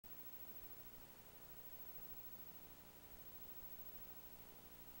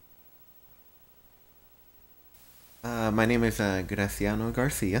My name is Graciano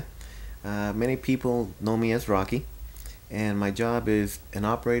Garcia. Many people know me as Rocky, and my job is an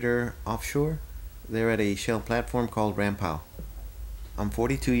operator offshore. They're at a shell platform called Rampow. I'm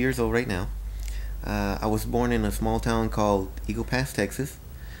 42 years old right now. I was born in a small town called Eagle Pass, Texas,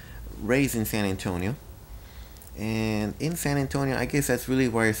 raised in San Antonio. And in San Antonio, I guess that's really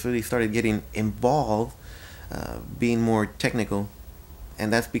where I really started getting involved, being more technical.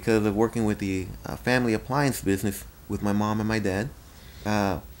 And that's because of working with the family appliance business with my mom and my dad.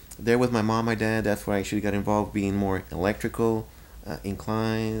 Uh, there with my mom, my dad, that's where I actually got involved, being more electrical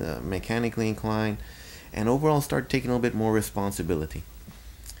inclined, mechanically inclined, and overall started taking a little bit more responsibility.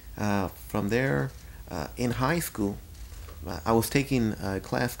 From there, in high school, I was taking a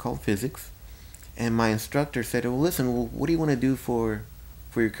class called physics, and my instructor said, "Well, listen, well, what do you want to do for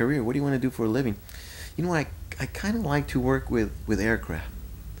your career? What do you want to do for a living?" You know, I kind of like to work with aircraft.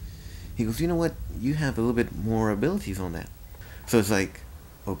 He goes, "You know what? You have a little bit more abilities on that." So it's like,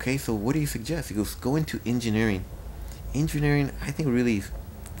 okay, so what do you suggest? He goes, "Go into engineering. Engineering, I think, really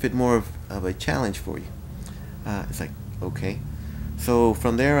fit more of a challenge for you." It's like, okay. So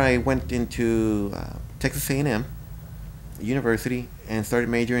from there, I went into Texas A&M University and started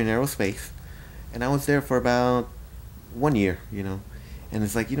majoring in aerospace. And I was there for about 1 year, And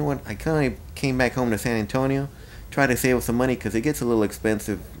it's like, you know what? I kind of came back home to San Antonio, tried to save up some money because it gets a little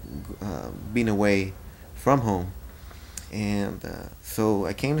expensive being away from home. And so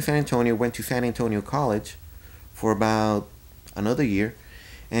I came to San Antonio, went to San Antonio College for about another year.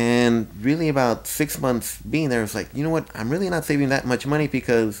 And really, about 6 months being there, it's like, you know what? I'm really not saving that much money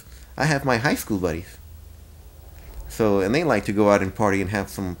because I have my high school buddies. So, and they like to go out and party and have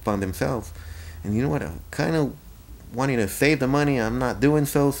some fun themselves. And you know what? I'm kind of wanting to save the money. I'm not doing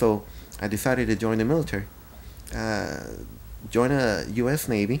so. So I decided to join the military. Uh, Join a U.S.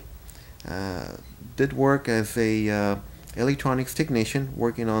 Navy. Uh, did work as a electronics technician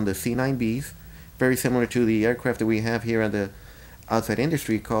working on the C-9Bs, very similar to the aircraft that we have here at the outside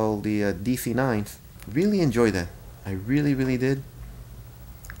industry called the DC-9s. Really enjoyed that. I really, really did.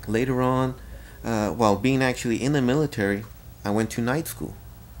 Later on, while being actually in the military, I went to night school.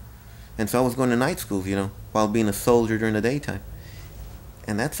 And so I was going to night schools, while being a soldier during the daytime.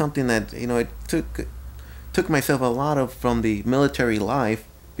 And that's something that, it took myself a lot of from the military life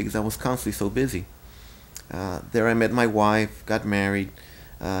because I was constantly so busy. There I met my wife, got married.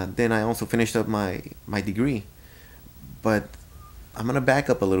 Then I also finished up my degree. But I'm going to back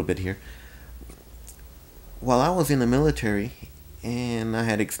up a little bit here. While I was in the military and I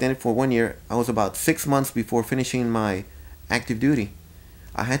had extended for 1 year, I was about 6 months before finishing my active duty.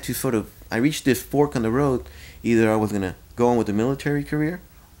 I had to I reached this fork on the road. Either I was going to go on with the military career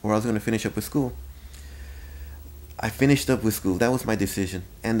or I was going to finish up with school. I finished up with school. That was my decision.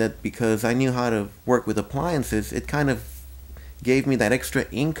 And that because I knew how to work with appliances, it kind of gave me that extra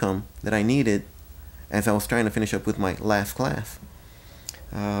income that I needed as I was trying to finish up with my last class.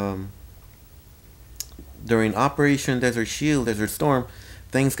 Um, During Operation Desert Shield, Desert Storm,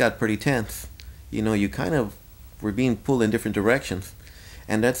 things got pretty tense. You kind of were being pulled in different directions.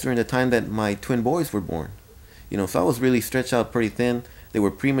 And that's during the time that my twin boys were born. So I was really stretched out pretty thin. They were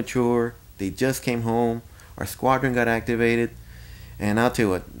premature. They just came home. Our squadron got activated. And I'll tell you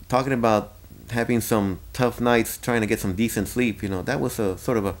what, talking about having some tough nights trying to get some decent sleep, that was a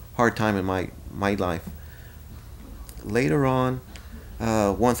sort of a hard time in my life. Later on,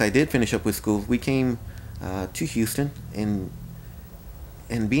 once I did finish up with school, we came to Houston,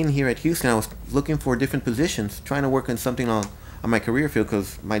 and being here at Houston, I was looking for different positions, trying to work on something on my career field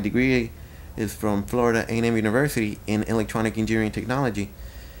because my degree is from Florida A&M University in electronic engineering technology.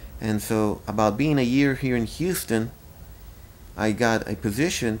 And so about being a year here in Houston, I got a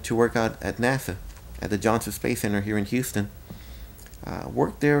position to work out at NASA, at the Johnson Space Center here in Houston.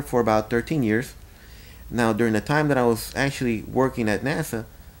 Worked there for about 13 years. Now, during the time that I was actually working at NASA,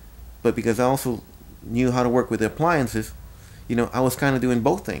 but because I also knew how to work with the appliances, I was kind of doing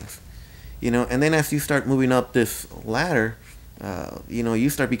both things. And then as you start moving up this ladder, you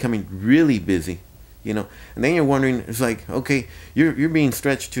start becoming really busy. And then you're wondering, it's like, okay, you're being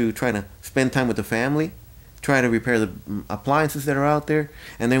stretched to try to spend time with the family, try to repair the appliances that are out there,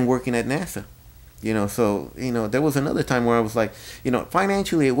 and then working at NASA. So there was another time where I was like,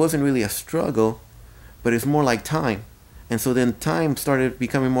 financially it wasn't really a struggle, but it's more like time. And so then time started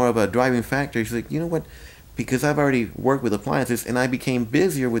becoming more of a driving factor. He's like, you know what? Because I've already worked with appliances and I became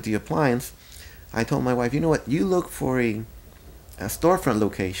busier with the appliance, I told my wife, you know what? You look for a storefront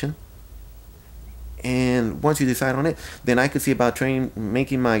location. And once you decide on it, then I could see about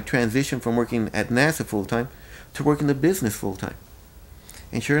making my transition from working at NASA full time to working the business full time.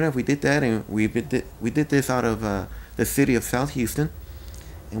 And sure enough, we did that, and we did this out of the city of South Houston,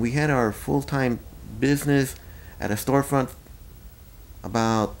 and we had our full-time business at a storefront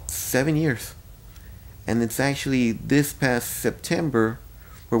about 7 years. And it's actually this past September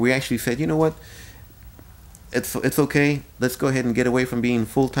where we actually said, you know what, it's okay. Let's go ahead and get away from being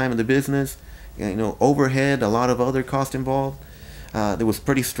full-time in the business. You know, overhead, a lot of other costs involved. It was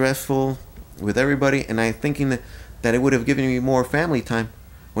pretty stressful with everybody, and I'm thinking that it would have given me more family time,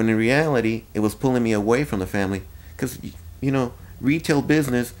 when in reality it was pulling me away from the family. Because, you know, retail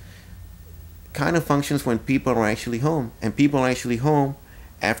business kind of functions when people are actually home, and people are actually home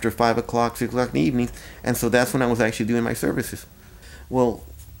after 5 o'clock, 6 o'clock in the evening, and so that's when I was actually doing my services. Well,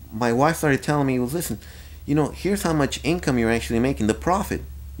 my wife started telling me, well, listen, you know, here's how much income you're actually making, the profit,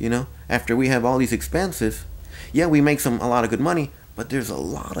 you know, after we have all these expenses. Yeah, we make a lot of good money, but there's a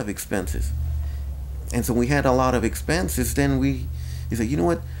lot of expenses. And so we had a lot of expenses, then he said, you know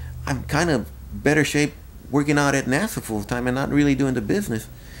what, I'm kind of better shape working out at NASA full time and not really doing the business.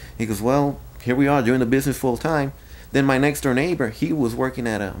 He goes, well, here we are doing the business full time. Then my next door neighbor, he was working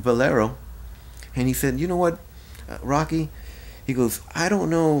at a Valero, and he said, you know what, Rocky, he goes, I don't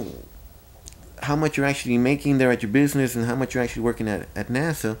know how much you're actually making there at your business and how much you're actually working at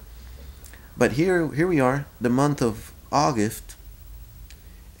NASA, but here we are, the month of August,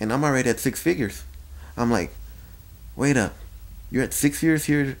 and I'm already at 6 figures. I'm like, wait up, you're at 6 years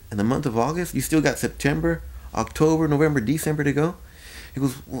here in the month of August? You still got September, October, November, December to go? He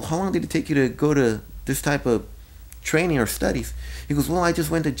goes, well, how long did it take you to go to this type of training or studies? He goes, well, I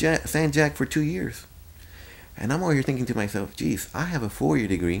just went to San Jack for 2 years. And I'm over here thinking to myself, geez, I have a 4-year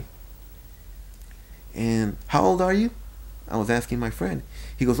degree. And how old are you? I was asking my friend.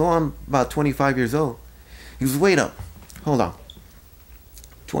 He goes, oh, I'm about 25 years old. He goes, wait up, hold on.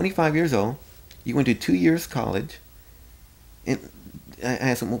 25 years old, you went to 2 years college, and I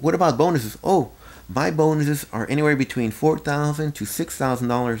asked him, well, what about bonuses? Oh, my bonuses are anywhere between $4,000 to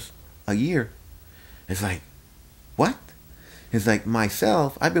 $6,000 a year. It's like, what? It's like,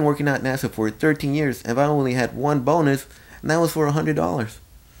 myself, I've been working at NASA for 13 years, and I only had one bonus, and that was for $100.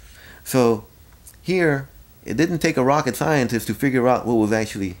 So here, it didn't take a rocket scientist to figure out what was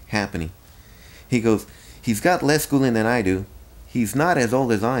actually happening. He goes, he's got less schooling than I do. He's not as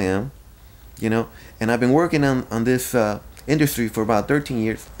old as I am, you know, and I've been working on this industry for about 13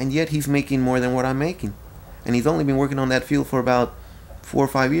 years, and yet he's making more than what I'm making. And he's only been working on that field for about 4 or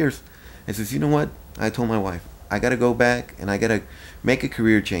 5 years. And says, you know what? I told my wife, I got to go back and I got to make a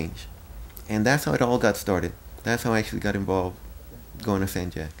career change. And that's how it all got started. That's how I actually got involved going to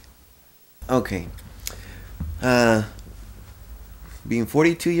San Jack. Okay. Being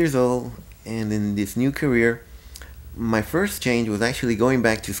 42 years old and in this new career, my first change was actually going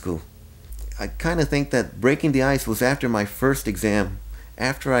back to school. I kind of think that breaking the ice was after my first exam.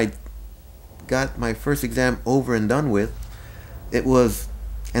 After I got my first exam over and done with, it was,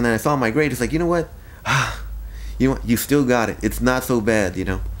 and then I saw my grade, it's like, you know what? You still got it. It's not so bad, you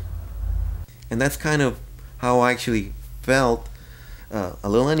know. And that's kind of how I actually felt, a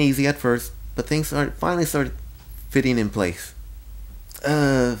little uneasy at first, but things finally started fitting in place.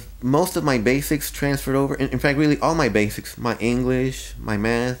 Most of my basics transferred over. In fact, really all my basics, my English, my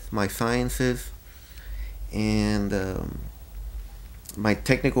math, my sciences, and my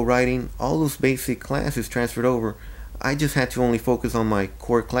technical writing, all those basic classes transferred over. I just had to only focus on my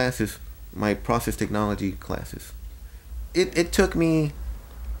core classes, my process technology classes. It took me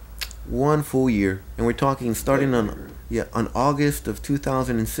 1 full year, and we're talking starting on August of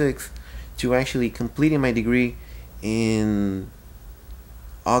 2006 to actually completing my degree in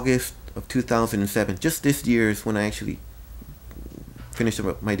August of 2007. Just this year is when I actually finished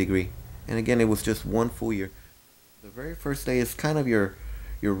my degree. And again, it was just 1 full year. The very first day is kind of your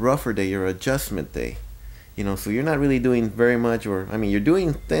rougher day, your adjustment day. You know, so you're not really doing very much, or I mean, you're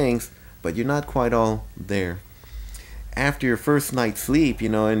doing things, but you're not quite all there. After your first night's sleep, you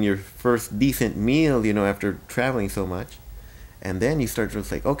know, and your first decent meal, you know, after traveling so much, and then you start to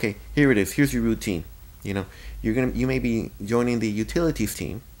say, okay, here it is. Here's your routine. You know, you may be joining the utilities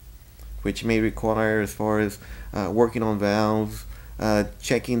team, which may require as far as working on valves,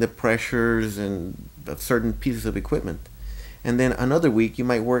 checking the pressures and certain pieces of equipment. And then another week you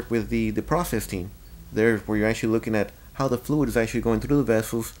might work with the process team. There's where you're actually looking at how the fluid is actually going through the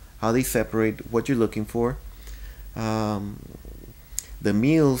vessels, how they separate, what you're looking for. The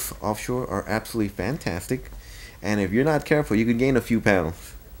meals offshore are absolutely fantastic, and if you're not careful, you can gain a few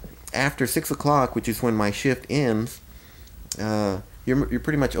pounds. After 6 o'clock, which is when my shift ends, you're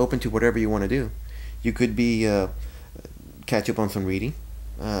pretty much open to whatever you want to do. You could be catch up on some reading,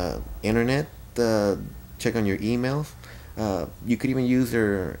 internet, check on your emails, You could even use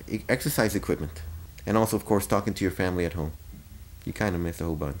their exercise equipment. And also, of course, talking to your family at home. You kind of miss a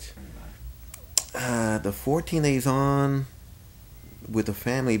whole bunch. The 14 days on, with the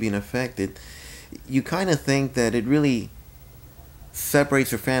family being affected, you kind of think that it really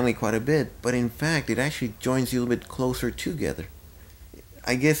separates your family quite a bit, but in fact, it actually joins you a little bit closer together.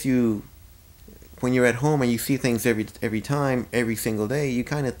 I guess when you're at home and you see things every time, every single day, you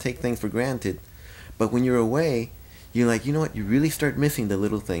kind of take things for granted. But when you're away, you're like, you know what? You really start missing the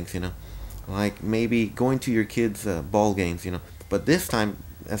little things, like maybe going to your kids' ball games. But this time,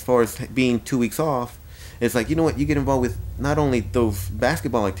 as far as being 2 weeks off, it's like, you know what? You get involved with not only those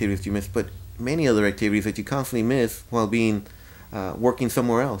basketball activities you miss, but many other activities that you constantly miss while being working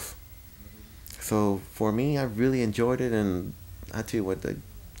somewhere else. So for me, I really enjoyed it, and I tell you what, I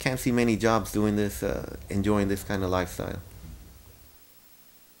can't see many jobs doing this, enjoying this kind of lifestyle.